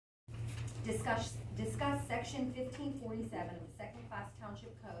discuss section 1547 of the second class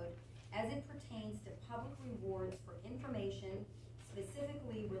township code as it pertains to public rewards for information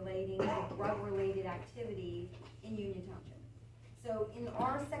specifically relating to drug-related activity in Union Township. So in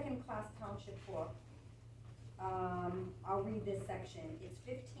our second class township book, I'll read this section. It's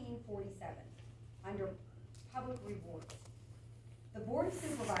 1547 under public rewards. The Board of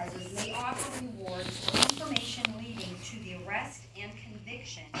Supervisors may offer rewards for information leading to the arrest and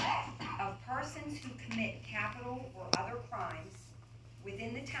conviction of persons who commit capital or other crimes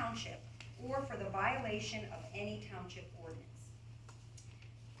within the township or for the violation of any township ordinance.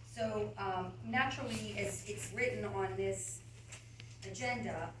 So naturally, as it's written on this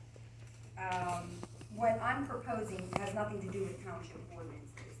agenda, what I'm proposing has nothing to do with township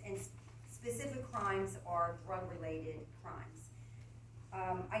ordinances, and specific crimes are drug-related crimes.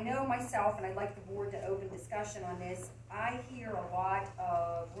 I know myself, and I'd like the board to open discussion on this, I hear a lot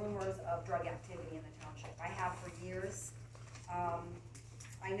of rumors of drug activity in the township. I have for years.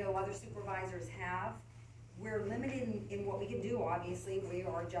 I know other supervisors have. We're limited in what we can do, obviously. We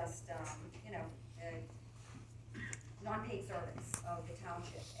are just, non-paid service of the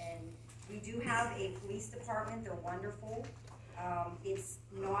township. And we do have a police department. They're wonderful. It's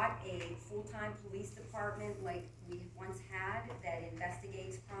not a full-time police department like we once had that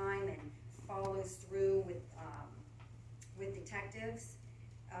investigates crime and follows through with detectives.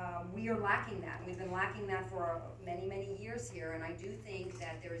 We are lacking that. We've been lacking that for many, many years here, and I do think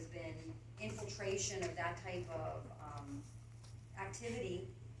that there's been infiltration of that type of activity,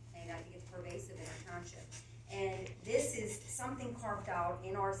 and I think it's pervasive in our township. And this is something carved out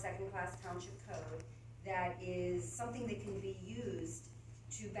in our second-class township code that is something that can be used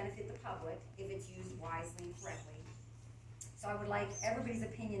to benefit the public if it's used wisely and correctly. So I would like everybody's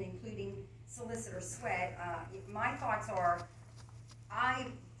opinion, including Solicitor Sweat. My thoughts are, I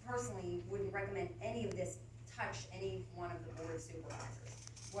personally wouldn't recommend any of this touch any one of the board of supervisors.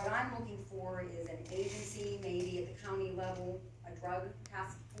 What I'm looking for is an agency, maybe at the county level, a drug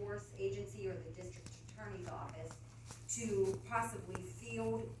task force agency or the district attorney's office, to possibly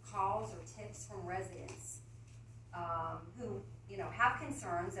field calls or tips from residents who, have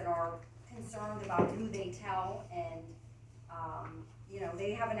concerns and are concerned about who they tell, and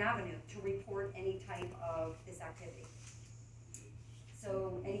they have an avenue to report any type of this activity.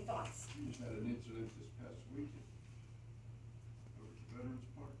 So, any thoughts? We just had an incident this past weekend over at the Veterans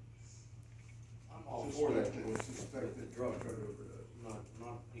Park. I'm all for that with suspected drug overdose,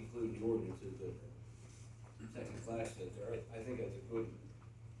 not including the ordinances that second class says there. I think that's a good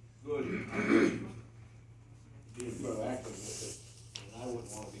being proactive with it. And I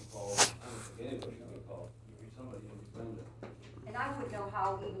wouldn't want to be called. I don't think anybody should be called. Somebody independent. And I wouldn't know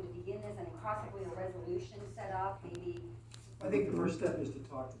how even to begin this. I mean, possibly a resolution set up, maybe. I think the first step is to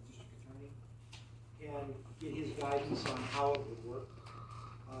talk to the district attorney and get his guidance on how it would work.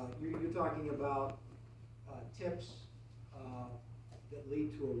 You're talking about tips that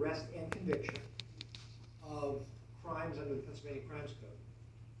lead to arrest and conviction of crimes under the Pennsylvania Crimes Code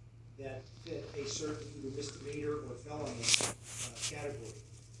that fit a certain either misdemeanor or felony category.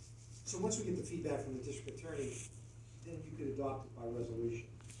 So once we get the feedback from the district attorney, then you could adopt it by resolution,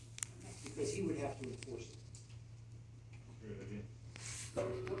 because he would have to enforce it.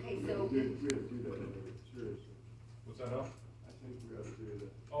 Okay, so We ought to do that, seriously. What's that up? I think we ought to do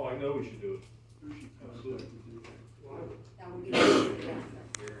that. Oh, I know we should do it. Who should contact the DA? that would be the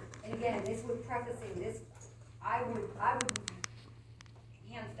and again, this would prefacing this. I would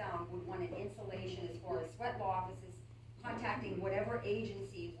hands down would want an insulation as far as sweat law offices contacting whatever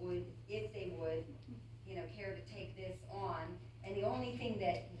agency would, if they would, care to take this on. And the only thing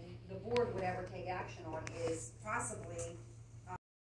that the board would ever take action on is possibly